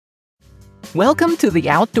Welcome to the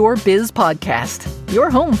Outdoor Biz Podcast, your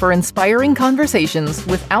home for inspiring conversations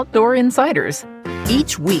with outdoor insiders.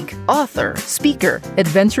 Each week, author, speaker,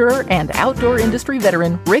 adventurer, and outdoor industry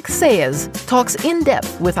veteran Rick Saez talks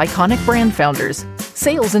in-depth with iconic brand founders,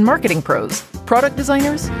 sales and marketing pros, product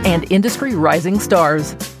designers, and industry rising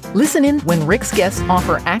stars. Listen in when Rick's guests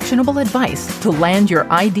offer actionable advice to land your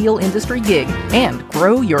ideal industry gig and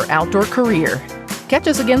grow your outdoor career. Catch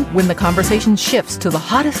us again when the conversation shifts to the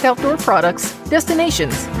hottest outdoor products,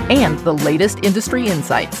 destinations, and the latest industry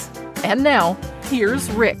insights. And now, here's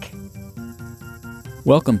Rick.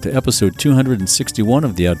 Welcome to episode 261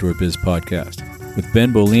 of the Outdoor Biz Podcast with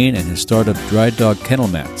Ben Bohline and his startup Dry Dog Kennel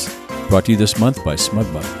Mats, brought to you this month by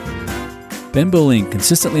Smugmug. Ben Bohline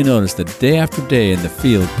consistently noticed that day after day in the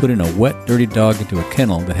field, putting a wet, dirty dog into a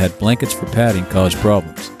kennel that had blankets for padding caused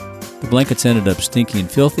problems. The blankets ended up stinky and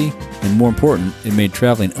filthy, and more important, it made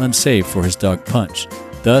traveling unsafe for his dog Punch.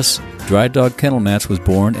 Thus, Dry Dog Kennel Mats was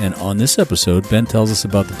born, and on this episode, Ben tells us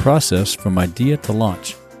about the process from idea to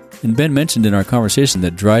launch. And Ben mentioned in our conversation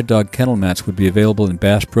that Dry Dog Kennel Mats would be available in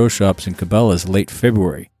Bass Pro Shops and Cabela's late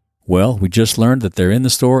February. Well, we just learned that they're in the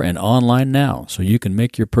store and online now, so you can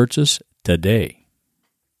make your purchase today.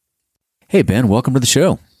 Hey, Ben, welcome to the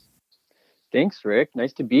show. Thanks, Rick.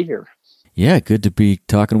 Nice to be here. Yeah, good to be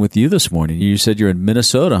talking with you this morning. You said you're in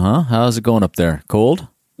Minnesota, huh? How's it going up there? Cold?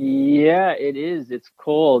 Yeah, it is. It's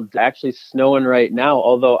cold. Actually snowing right now,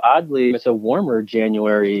 although oddly, it's a warmer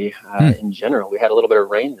January in general. We had a little bit of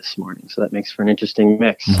rain this morning, so that makes for an interesting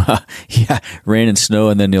mix. Yeah, rain and snow,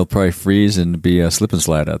 and then you'll probably freeze and be a slip and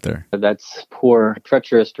slide out there. That's poor,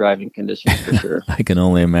 treacherous driving conditions for sure. I can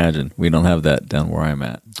only imagine. We don't have that down where I'm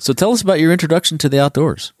at. So tell us about your introduction to the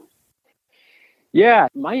outdoors. Yeah,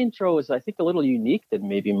 my intro is, I think, a little unique than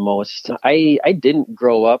maybe most. I didn't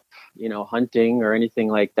grow up, hunting or anything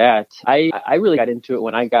like that. I really got into it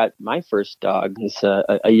when I got my first dog. He's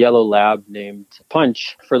a yellow lab named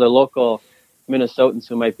Punch. For the local Minnesotans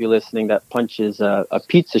who might be listening, that Punch is a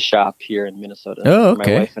pizza shop here in Minnesota. Oh,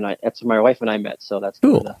 okay. That's where my wife and I met, so that's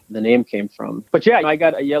cool. Where the name came from. But yeah, I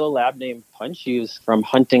got a yellow lab named Punch. He was from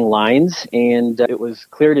hunting lines, and it was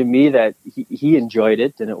clear to me that he enjoyed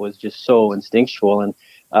it, and it was just so instinctual. And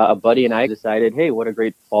a buddy and I decided, hey, what a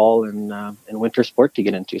great fall and winter sport to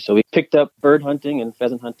get into. So we picked up bird hunting and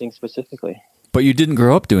pheasant hunting specifically. But you didn't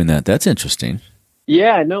grow up doing that. That's interesting.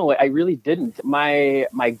 Yeah, no, I really didn't. My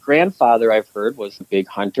grandfather, I've heard, was a big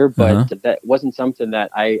hunter, but that wasn't something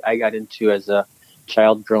that I got into as a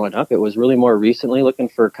child growing up. It was really more recently looking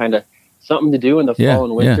for kind of something to do in the fall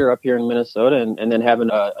and winter up here in Minnesota, and then having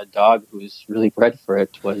a dog who's really bred for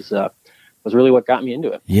it was really what got me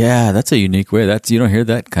into it. Yeah, that's a unique way. You don't hear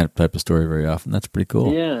that type of story very often. That's pretty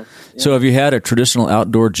cool. Yeah. So have you had a traditional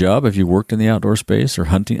outdoor job? Have you worked in the outdoor space or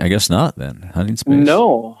hunting? I guess not then. Hunting space?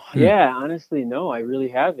 No. Yeah, honestly, no, I really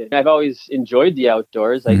haven't. I've always enjoyed the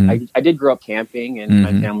outdoors. I did grow up camping, and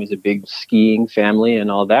my family's a big skiing family and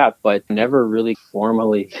all that, but never really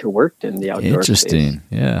formally worked in the outdoor Interesting. space.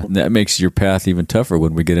 Yeah. That makes your path even tougher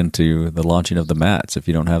when we get into the launching of the mats, if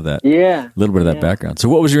you don't have that little bit of that background. So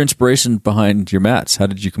what was your inspiration behind your mats? How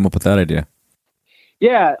did you come up with that idea?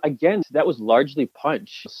 Yeah, again, that was largely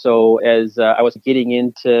Punch. So as I was getting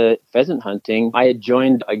into pheasant hunting, I had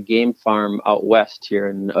joined a game farm out west here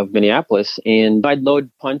of Minneapolis, and I'd load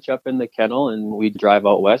Punch up in the kennel and we'd drive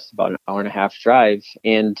out west, about an hour and a half drive.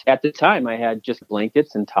 And at the time, I had just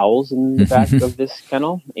blankets and towels in the back of this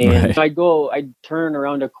kennel. And I'd turn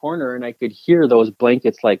around a corner and I could hear those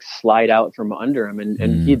blankets like slide out from under him,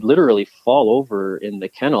 and he'd literally fall over in the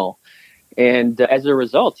kennel. And as a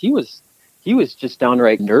result, he was just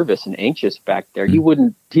downright nervous and anxious back there.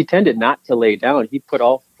 He tended not to lay down. He put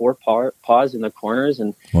all four paws in the corners,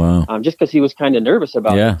 and just because he was kind of nervous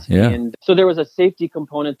about it. Yeah. And so there was a safety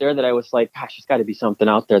component there that I was like, gosh, there's got to be something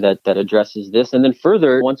out there that addresses this. And then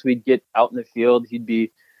further, once we'd get out in the field, he'd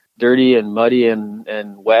be dirty and muddy and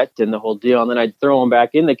wet and the whole deal. And then I'd throw him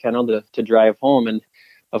back in the kennel to drive home. And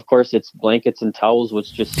of course, it's blankets and towels,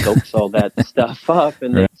 which just soaks all that stuff up,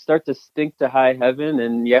 and they start to stink to high heaven,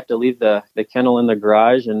 and you have to leave the kennel in the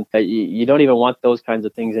garage, and you don't even want those kinds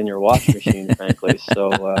of things in your wash machine, frankly.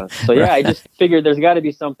 So yeah, I just figured there's got to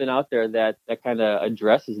be something out there that kind of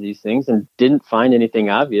addresses these things, and didn't find anything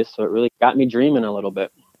obvious, so it really got me dreaming a little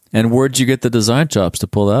bit. And where'd you get the design chops to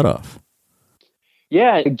pull that off?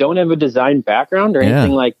 Yeah, I don't have a design background or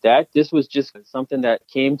anything like that. This was just something that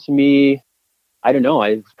came to me. I don't know.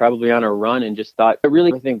 I was probably on a run and just thought, I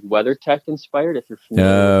think WeatherTech inspired, if you're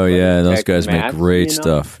familiar. Oh, yeah. Those guys make great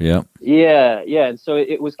stuff. Yep. Yeah. And so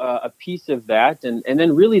it was a piece of that. And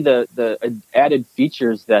then really the added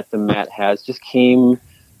features that the mat has just came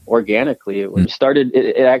organically. It started.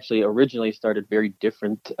 It actually originally started very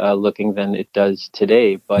different looking than it does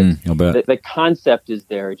today. But the concept is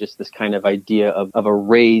there. Just this kind of idea of a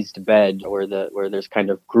raised bed where there's kind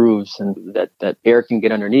of grooves and that air can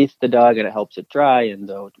get underneath the dog and it helps it dry, and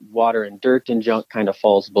the water and dirt and junk kind of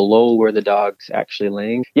falls below where the dog's actually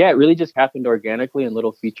laying. Yeah, it really just happened organically, and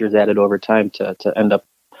little features added over time to end up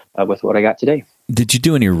with what I got today. Did you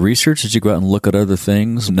do any research? Did you go out and look at other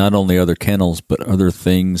things, not only other kennels, but other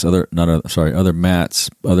things, other mats,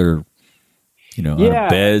 other, other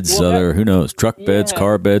beds, who knows, truck beds,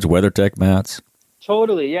 car beds, WeatherTech mats?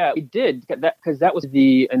 Totally, yeah, we did, because that was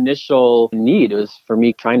the initial need. It was for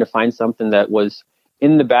me trying to find something that was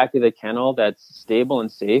in the back of the kennel that's stable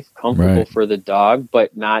and safe, comfortable for the dog,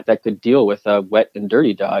 but not that could deal with a wet and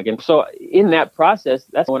dirty dog. And so in that process,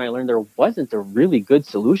 that's when I learned there wasn't a really good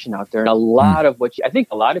solution out there. And a lot of I think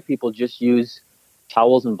a lot of people just use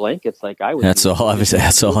towels and blankets like I would. That's all I've seen.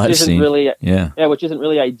 Which isn't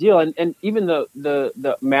really ideal. And even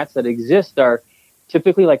the mats that exist are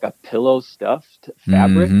typically like a pillow stuffed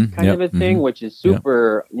fabric kind of a thing, which is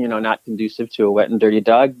super, not conducive to a wet and dirty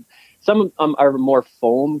dog. Some of them are more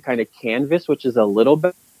foam, kind of canvas, which is a little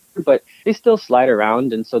bit, but they still slide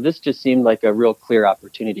around. And so this just seemed like a real clear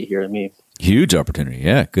opportunity here to me. Huge opportunity.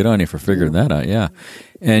 Yeah. Good on you for figuring that out. Yeah.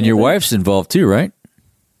 And your wife's involved too, right?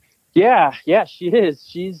 Yeah, she is.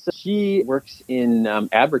 She works in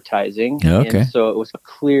advertising, and so it was a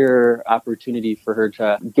clear opportunity for her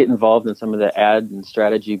to get involved in some of the ad and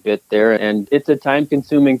strategy bit there. And it's a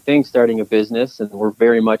time-consuming thing starting a business, and we're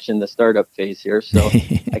very much in the startup phase here. So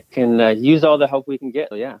I can use all the help we can get.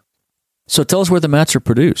 So, yeah. So tell us where the mats are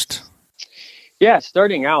produced. Yeah,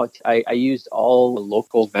 starting out, I used all the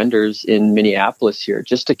local vendors in Minneapolis here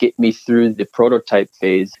just to get me through the prototype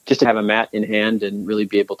phase, just to have a mat in hand and really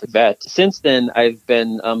be able to vet. Since then, I've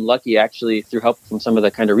been lucky, actually, through help from some of the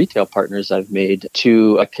kind of retail partners I've made,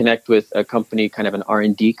 to connect with a company, kind of an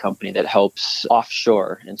R&D company that helps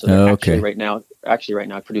offshore. And so they're actually right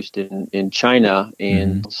now produced in China.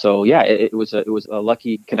 And so, yeah, it was a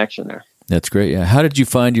lucky connection there. That's great. Yeah. How did you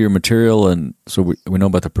find your material? And so we know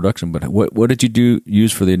about the production, but what did you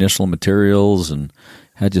use for the initial materials, and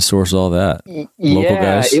how'd you source all that? Local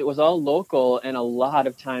guys? It was all local, and a lot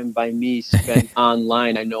of time by me spent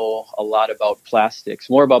online. I know a lot about plastics,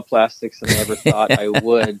 more about plastics than I ever thought I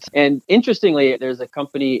would. And interestingly, there's a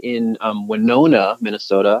company in Winona,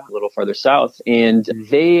 Minnesota, a little farther south, and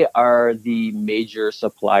they are the major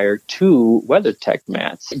supplier to WeatherTech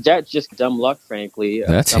mats. That's just dumb luck, frankly.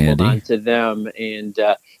 That's handy. Onto them, and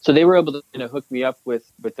so they were able to hook me up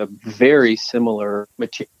with a very similar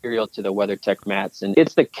material to the WeatherTech mats, and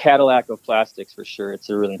it's the Cadillac of plastics for sure. It's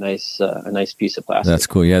a really nice piece of plastic. That's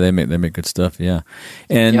cool. Yeah, they make good stuff. Yeah,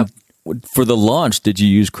 and for the launch, did you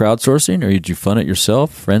use crowdsourcing, or did you fund it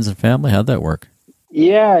yourself, friends and family? How'd that work?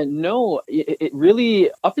 Yeah, no, it really,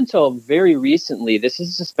 up until very recently, this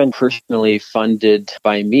has just been personally funded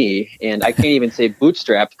by me. And I can't even say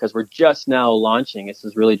bootstrapped because we're just now launching. This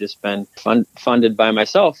has really just been funded by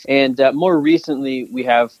myself. And more recently, we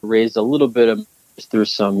have raised a little bit of through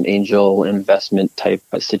some angel investment type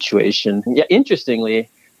of situation. Yeah, interestingly,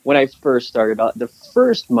 when I first started out, the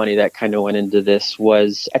first money that kind of went into this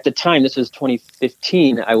was, at the time, this was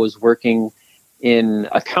 2015, I was working in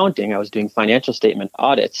accounting. I was doing financial statement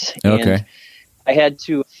audits. And I had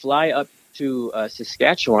to fly up to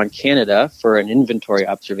Saskatchewan, Canada for an inventory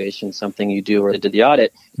observation, something you do where they did the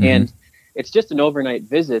audit. And it's just an overnight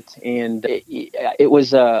visit. And it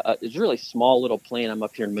was a really small little plane. I'm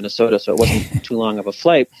up here in Minnesota, so it wasn't too long of a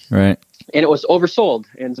flight. Right. And it was oversold.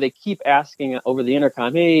 And so they keep asking over the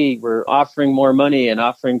intercom, hey, we're offering more money and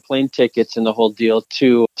offering plane tickets and the whole deal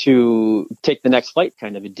to take the next flight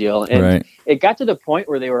kind of a deal. And it got to the point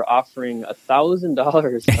where they were offering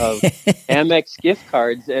 $1,000 of Amex gift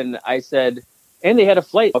cards. And I said, and they had a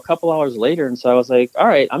flight a couple hours later. And so I was like, all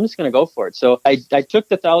right, I'm just going to go for it. So I took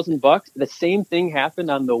the $1,000. The same thing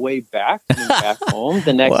happened on the way back home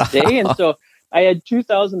the next day. And so I had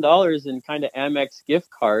 $2,000 in kind of Amex gift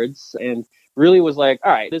cards and really was like,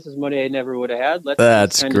 all right, this is money I never would have had.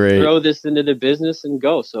 Let's kind of throw this into the business and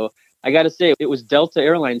go. So I got to say, it was Delta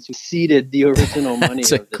Airlines who seeded the original money.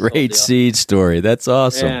 That's a great seed story. That's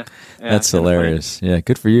awesome. Yeah, that's hilarious. Yeah,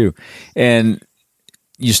 good for you. And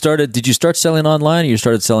did you start selling online, or you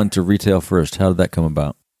started selling to retail first? How did that come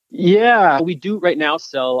about? Yeah, we do right now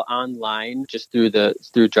sell online just through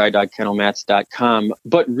drydogkennelmats.com.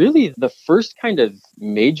 But really, the first kind of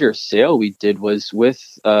major sale we did was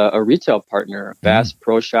with a retail partner, Bass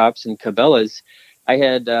Pro Shops and Cabela's. I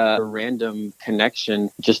had a random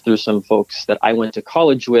connection just through some folks that I went to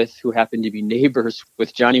college with who happened to be neighbors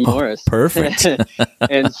with Johnny Morris. Perfect.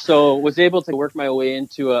 And so was able to work my way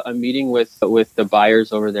into a meeting with the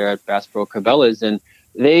buyers over there at Bass Pro Cabela's, and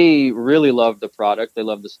they really loved the product. They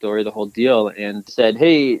loved the story, the whole deal, and said,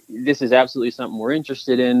 hey, this is absolutely something we're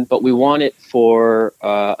interested in, but we want it for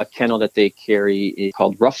a kennel that they carry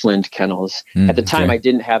called Ruffland Kennels. At the time, I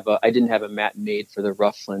didn't have a mat made for the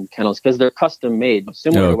Ruffland Kennels because they're custom made,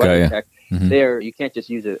 similar to WeatherTech. There, you can't just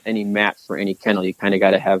use any mat for any kennel. You kind of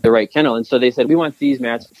got to have the right kennel. And so they said, we want these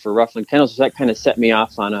mats for Ruffland Kennels. So that kind of set me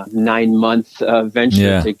off on a 9-month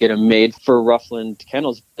venture to get them made for Ruffland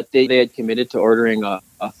Kennels. But they had committed to ordering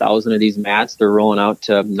 1,000 of these mats. They're rolling out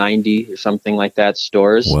to 90 or something like that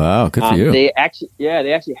stores. Wow, good for you. They actually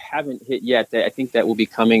haven't hit yet. I think that will be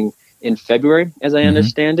coming in February, as I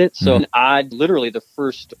understand it. So literally the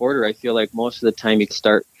first order, I feel like most of the time you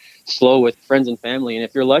start slow with friends and family, and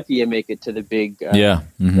if you're lucky, you make it to the big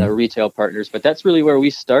retail partners. But that's really where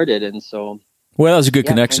we started, and so. Well, that was a good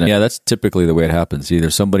connection. Yeah, that's typically the way it happens.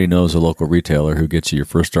 Either somebody knows a local retailer who gets you your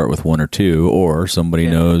first start with one or two, or somebody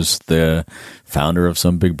knows the founder of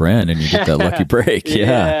some big brand, and you get that lucky break.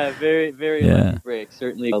 Very, very lucky break.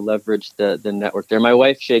 Certainly leverage the network there. My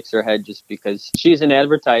wife shakes her head just because she's in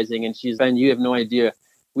advertising, and you have no idea.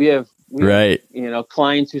 We have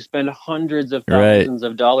clients who spend hundreds of thousands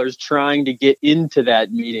of dollars trying to get into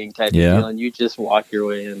that meeting type of deal, and you just walk your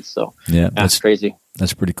way in. So that's crazy.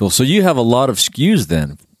 That's pretty cool. So you have a lot of SKUs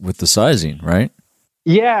then with the sizing, right?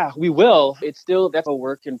 Yeah, we will. That's a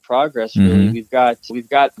work in progress, really. We've got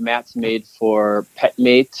mats made for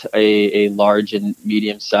PetMate, a large and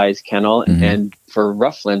medium sized kennel, and for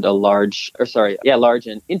Ruffland, large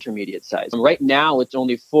and intermediate size. Right now, it's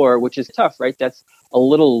only 4, which is tough, right? That's a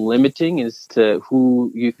little limiting as to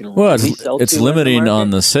who you can really sell to. It's limiting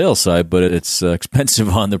on the sales side, but it's expensive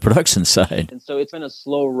on the production side. And so it's been a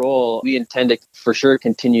slow roll. We intend to, for sure,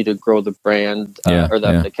 continue to grow the brand,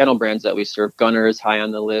 the kennel brands that we serve. Gunner is high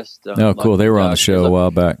on the list. Cool. They were on the show a while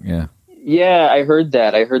back. Yeah. Yeah, I heard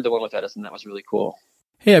that. I heard the one with Edison. That was really cool.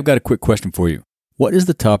 Hey, I've got a quick question for you. What is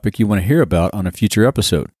the topic you want to hear about on a future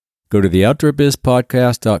episode? Go to the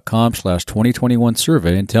outdoorbizpodcast.com/2021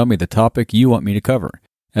 survey and tell me the topic you want me to cover.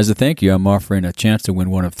 As a thank you, I'm offering a chance to win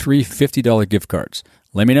one of 3 $50 gift cards.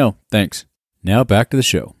 Let me know. Thanks. Now back to the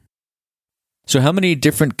show. So how many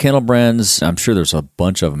different kennel brands, I'm sure there's a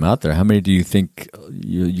bunch of them out there, how many do you think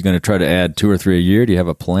you're going to try to add 2 or 3 a year? Do you have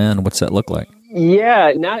a plan? What's that look like?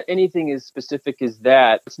 Yeah, not anything as specific as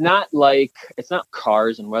that. It's not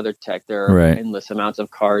cars and WeatherTech. There are endless amounts of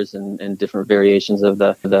cars and different variations of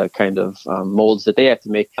the kind of molds that they have to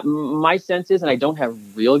make. My sense is, and I don't have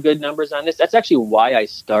real good numbers on this, that's actually why I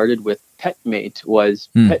started with PetMate.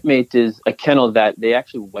 PetMate is a kennel that they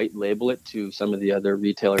actually white label it to some of the other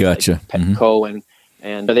retailers like Petco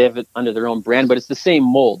and they have it under their own brand, but it's the same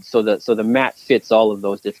mold. So the mat fits all of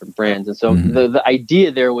those different brands. And so the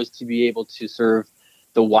idea there was to be able to serve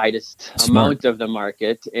the widest amount of the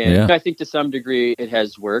market. And I think to some degree it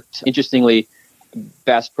has worked. Interestingly,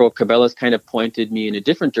 Bass Pro Cabela's kind of pointed me in a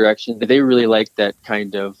different direction. They really liked that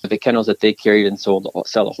kind of the kennels that they carried and sell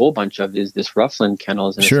a whole bunch of is this Ruffland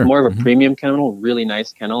kennels. And it's more of a premium kennel, really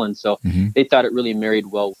nice kennel. And so they thought it really married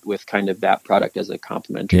well with kind of that product as a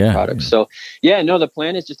complementary product. So the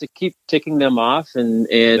plan is just to keep ticking them off and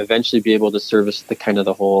eventually be able to service the kind of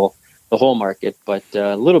the whole market, but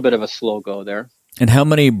a little bit of a slow go there. And how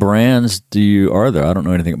many brands are there? I don't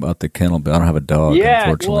know anything about the kennel, but I don't have a dog,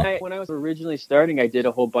 unfortunately. Well, when I was originally starting, I did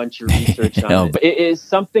a whole bunch of research on it. But it is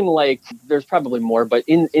something like, there's probably more, but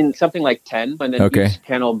in something like 10. And then each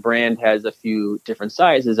kennel brand has a few different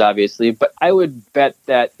sizes, obviously. But I would bet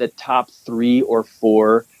that the top 3 or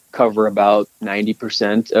 4 cover about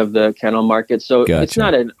 90% of the kennel market. So it's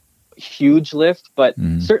not a huge lift, but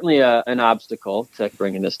certainly an obstacle to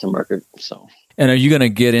bringing this to market. So. And are you going to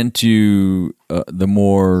get into the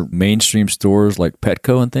more mainstream stores like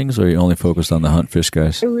Petco and things, or are you only focused on the hunt fish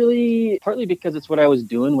guys? Partly because it's what I was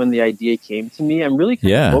doing when the idea came to me. I'm really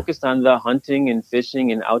kind of focused on the hunting and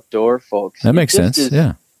fishing and outdoor folks. That makes sense,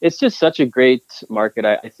 It's just such a great market.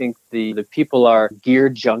 I think the people are gear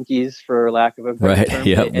junkies, for lack of a better term.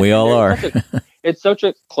 Yeah, we all are. It's such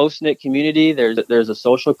a close-knit community. There's a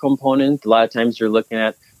social component. A lot of times you're looking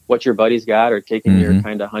at what your buddies got or taking your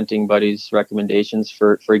kind of hunting buddies' recommendations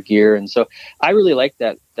for gear. And so I really like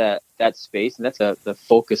that space, and that's the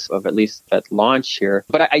focus of at least that launch here.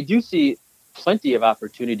 But I do see plenty of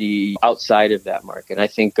opportunity outside of that market. I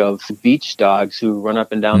think of beach dogs who run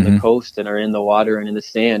up and down the coast and are in the water and in the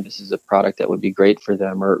sand. This is a product that would be great for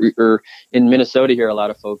them. Or in Minnesota here, a lot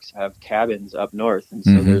of folks have cabins up north. And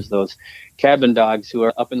so there's those cabin dogs who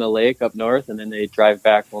are up in the lake up north, and then they drive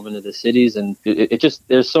back home into the cities. And it just,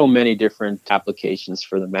 there's so many different applications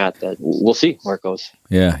for the mat that we'll see where it goes.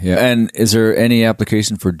 Yeah. And is there any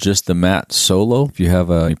application for just the mat solo? If you have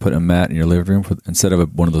you put a mat in your living room instead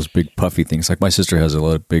of one of those big puffy things, like my sister has a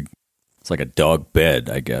lot of big, it's like a dog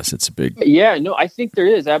bed, I guess. It's a big... Yeah, no, I think there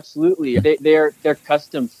is, absolutely. They're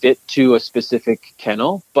custom fit to a specific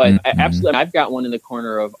kennel, but absolutely, I've got one in the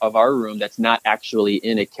corner of our room that's not actually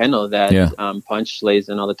in a kennel that Punch lays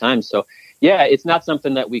in all the time. So yeah, it's not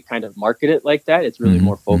something that we kind of market it like that. It's really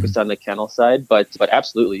more focused on the kennel side, but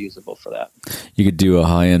absolutely usable for that. You could do a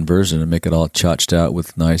high-end version and make it all tchotched out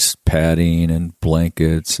with nice padding and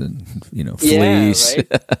blankets and, fleece. Yeah,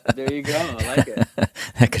 right? There you go. I like it.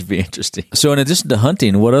 That could be interesting. So in addition to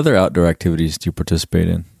hunting, what other outdoor activities do you participate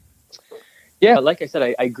in? Yeah, like I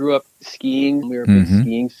said, I grew up skiing. We were a big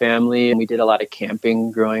skiing family, and we did a lot of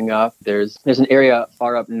camping growing up. There's an area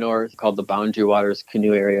far up north called the Boundary Waters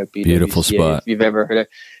Canoe Area. BWCA, beautiful spot. If you've ever heard of it.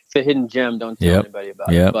 It's a hidden gem. Don't tell anybody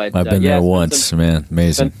about it. But, I've been there once, man.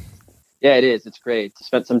 Amazing. Yeah, it is. It's great.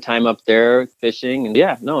 Spent some time up there fishing, and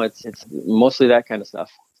it's mostly that kind of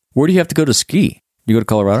stuff. Where do you have to go to ski? You go to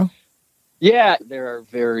Colorado? Yeah, there are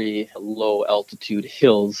very low altitude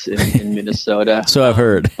hills in Minnesota. So I've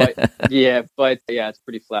heard. but it's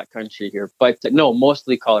pretty flat country here. But no,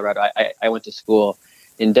 mostly Colorado. I went to school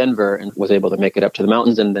in Denver and was able to make it up to the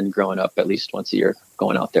mountains, and then growing up at least once a year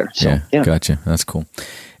going out there. So, yeah. Gotcha. That's cool.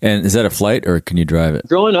 And is that a flight or can you drive it?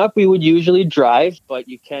 Growing up, we would usually drive, but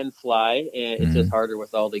you can fly, and it's just harder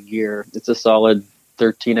with all the gear. It's a solid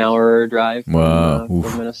 13-hour drive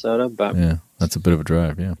from Minnesota. But yeah, that's a bit of a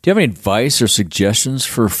drive, yeah. Do you have any advice or suggestions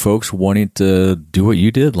for folks wanting to do what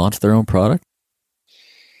you did, launch their own product?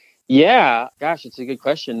 Yeah, gosh, it's a good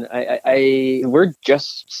question. We're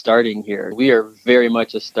just starting here. We are very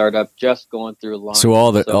much a startup, just going through launch. So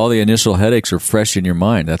all the initial headaches are fresh in your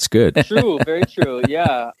mind. That's good. True, very true.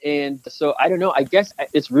 Yeah, and so I don't know. I guess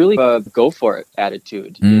it's really a go for it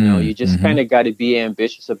attitude. You just kind of got to be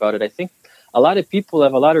ambitious about it. I think a lot of people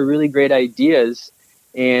have a lot of really great ideas,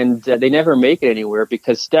 and they never make it anywhere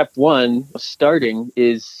because step one, starting,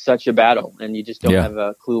 is such a battle, and you just don't have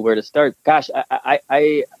a clue where to start. Gosh,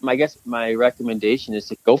 I guess my recommendation is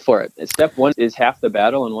to go for it. Step one is half the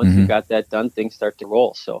battle, and once you got that done, things start to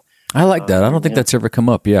roll. So I like that. I don't think that's ever come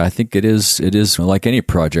up. Yeah, I think it is like any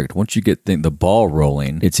project. Once you get the ball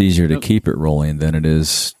rolling, it's easier to keep it rolling than it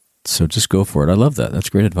is. So just go for it. I love that. That's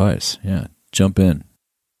great advice. Yeah, jump in.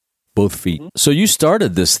 Both feet. So you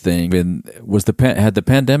started this thing, and had the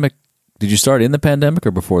pandemic? Did you start in the pandemic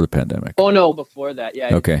or before the pandemic? Oh no, before that.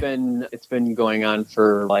 Yeah, okay. It's been going on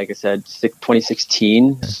for, like I said,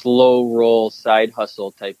 2016. Slow roll side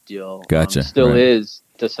hustle type deal. Gotcha. Still is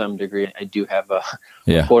to some degree. I do have a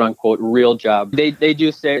quote unquote real job. They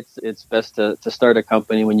do say it's best to start a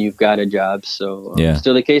company when you've got a job. So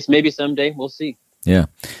still the case. Maybe someday we'll see. Yeah.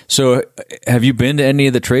 So have you been to any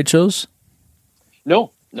of the trade shows?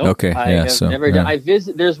 No. Okay. I have never done. I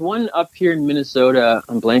visit. There's one up here in Minnesota.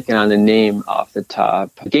 I'm blanking on the name off the top.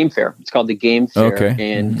 Game Fair. It's called the Game Fair.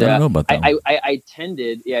 Okay. And I don't know about that one. I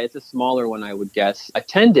attended. Yeah, it's a smaller one, I would guess.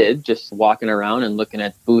 Attended, just walking around and looking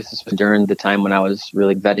at booths during the time when I was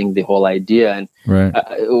really vetting the whole idea, and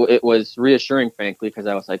it was reassuring, frankly, because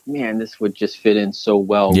I was like, man, this would just fit in so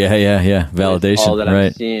well. Yeah. Validation. All that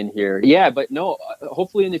I'm seeing here. Yeah, but no.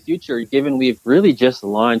 Hopefully in the future, given we've really just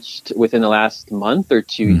launched within the last month or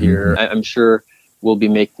two. Here, I'm sure we'll be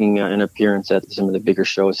making an appearance at some of the bigger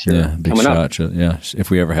shows here. Yeah, big shot. Yeah,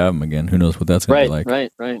 if we ever have them again, who knows what that's going to be like.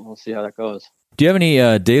 Right. We'll see how that goes. Do you have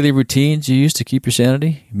any daily routines you use to keep your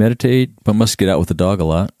sanity? Meditate, but must get out with the dog a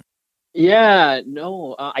lot. Yeah,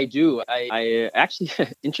 no, I do. I actually,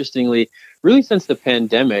 interestingly, really since the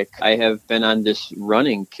pandemic, I have been on this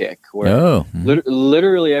running kick where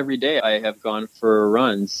literally every day I have gone for a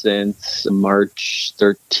run since March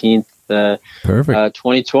 13th.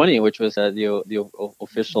 2020, which was the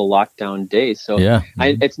official lockdown day. So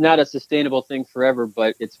it's not a sustainable thing forever,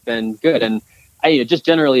 but it's been good. And just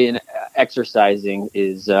generally, exercising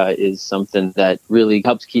is something that really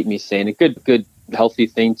helps keep me sane. A good, healthy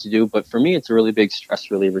thing to do. But for me, it's a really big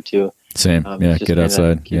stress reliever too. Same. Get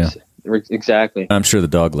outside. Exactly. I'm sure the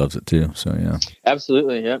dog loves it too. So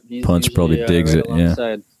absolutely. Yep. Punch probably digs it. Yeah.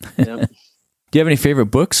 Do you have any favorite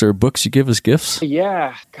books or books you give as gifts?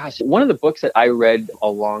 Yeah. Gosh, one of the books that I read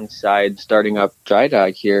alongside starting up Dry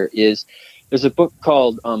Dog here there's a book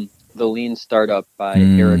called The Lean Startup by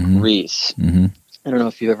Eric Ries. I don't know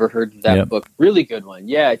if you've ever heard of that book. Really good one.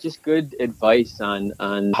 Yeah, just good advice on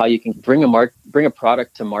how you can bring a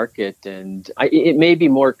product to market. And it may be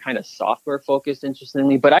more kind of software focused,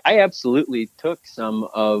 interestingly, but I absolutely took some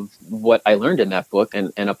of what I learned in that book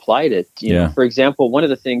and applied it. You know, for example, one of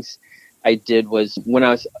the things I did was when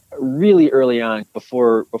I was really early on,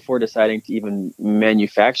 before deciding to even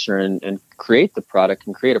manufacture and create the product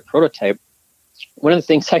and create a prototype, one of the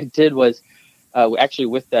things I did was actually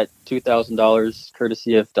with that $2,000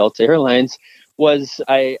 courtesy of Delta Airlines was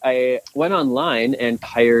I went online and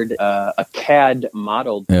hired a CAD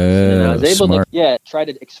model. And I was able to try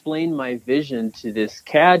to explain my vision to this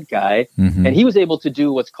CAD guy. And he was able to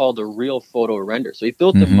do what's called a real photo render. So he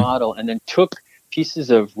built a model and then took pieces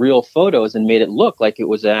of real photos and made it look like it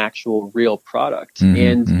was an actual real product.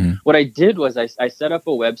 And what I did was I set up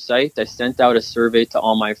a website. I sent out a survey to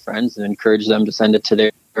all my friends and encouraged them to send it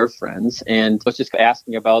to their friends. And was just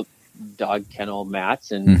asking about dog kennel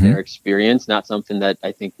mats and their experience, not something that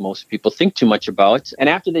I think most people think too much about. And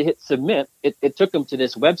after they hit submit, it took them to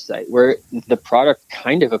this website where the product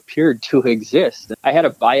kind of appeared to exist. I had a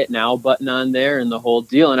buy it now button on there and the whole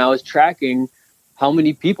deal. And I was tracking how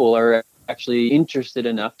many people are actually interested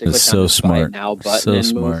enough to click on the buy it now button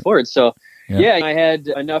and move forward. So I had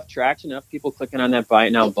enough traction, enough people clicking on that buy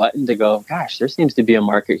it now button to go, gosh, there seems to be a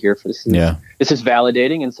market here for this. This is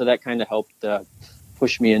validating. And so that kind of helped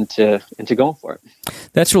push me into going for it.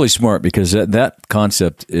 That's really smart because that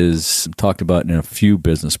concept is talked about in a few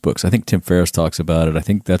business books. I think Tim Ferriss talks about it. I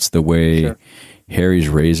think that's the way Harry's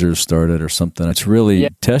Razors started or something. It's really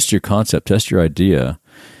test your concept, test your idea,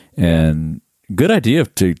 and good idea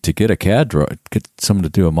to get a CAD drawing, get someone to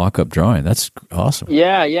do a mock-up drawing. That's awesome.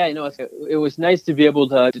 Yeah. You know, it was nice to be able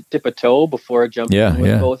to dip a toe before jumping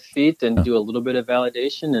with both feet and do a little bit of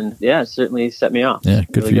validation. And it certainly set me off. Yeah,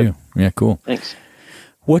 good really for you. Yeah, cool. Thanks.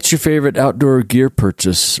 What's your favorite outdoor gear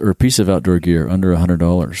purchase or piece of outdoor gear under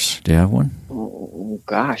 $100? Do you have one? Oh,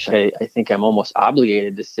 gosh, I think I'm almost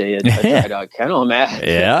obligated to say a Dry Dog Kennel Mat.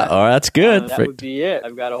 That's good. That would be it.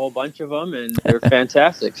 I've got a whole bunch of them, and they're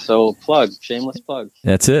fantastic. So shameless plug.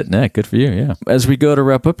 That's it. Good for you, yeah. As we go to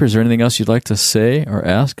wrap up, is there anything else you'd like to say or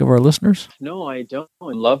ask of our listeners? No, I don't.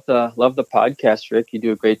 I love the podcast, Rick. You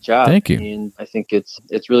do a great job. Thank you. And I think it's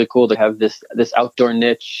really cool to have this outdoor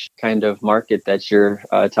niche kind of market that you're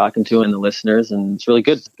talking to and the listeners, and it's really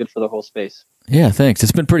good. It's good for the whole space. Yeah, thanks.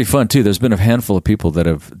 It's been pretty fun, too. There's been a handful of people that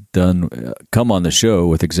have come on the show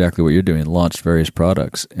with exactly what you're doing, launched various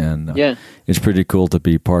products. And it's pretty cool to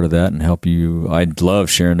be part of that and help you. I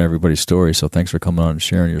love sharing everybody's story, so thanks for coming on and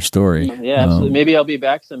sharing your story. Yeah, absolutely. Maybe I'll be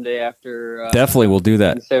back someday after. Definitely, we'll do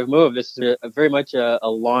that. Instead of move, this is very much a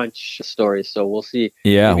launch story, so we'll see.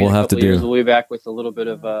 Yeah, we'll have to do. We'll be back with a little bit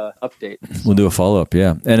of update. We'll do a follow-up,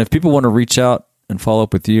 yeah. And if people want to reach out and follow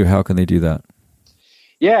up with you, how can they do that?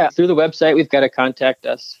 Yeah, through the website, we've got a contact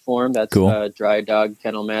us form. That's cool.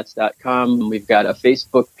 drydogkennelmats.com. We've got a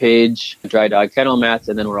Facebook page, Dry Dog Kennel Mats,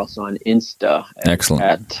 and then we're also on Insta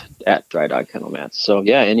at Dry Dog Kennel Mats. So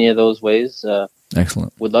any of those ways.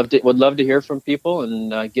 Excellent. Would love to hear from people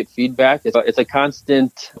and get feedback. It's a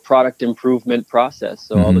constant product improvement process.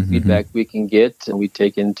 So all the feedback we can get, and we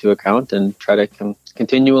take into account and try to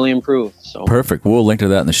continually improve. So perfect. We'll link to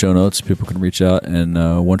that in the show notes. People can reach out, and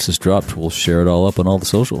once it's dropped, we'll share it all up on all the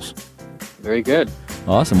socials. Very good.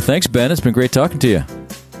 Awesome. Thanks, Ben. It's been great talking to you.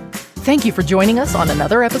 Thank you for joining us on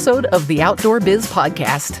another episode of the Outdoor Biz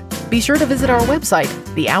Podcast. Be sure to visit our website,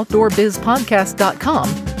 theoutdoorbizpodcast.com,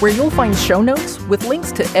 where you'll find show notes with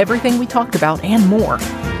links to everything we talked about and more.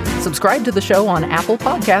 Subscribe to the show on Apple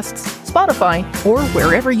Podcasts, Spotify, or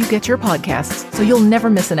wherever you get your podcasts so you'll never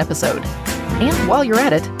miss an episode. And while you're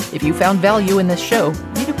at it, if you found value in this show,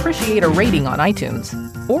 we'd appreciate a rating on iTunes.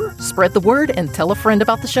 Or spread the word and tell a friend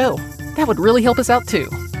about the show. That would really help us out too.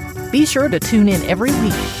 Be sure to tune in every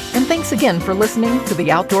week. And thanks again for listening to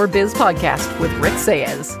the Outdoor Biz Podcast with Rick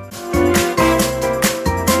Sayes.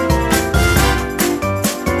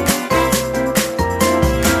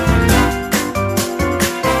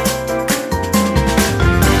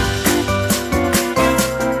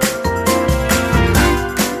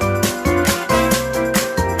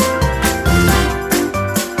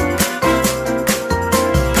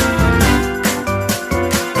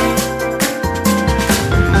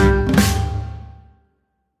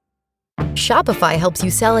 Shopify helps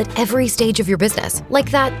you sell at every stage of your business.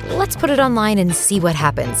 Like that, let's put it online and see what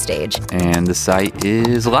happens stage. And the site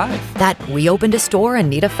is live. That we opened a store and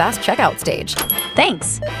need a fast checkout stage.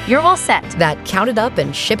 Thanks. You're all set. That count it up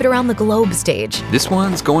and ship it around the globe stage. This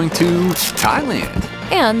one's going to Thailand.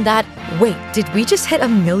 And that, wait, did we just hit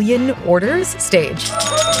 1 million orders stage?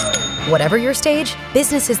 Whatever your stage,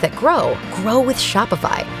 businesses that grow with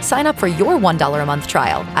Shopify. Sign up for your $1 a month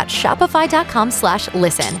trial at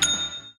shopify.com/listen.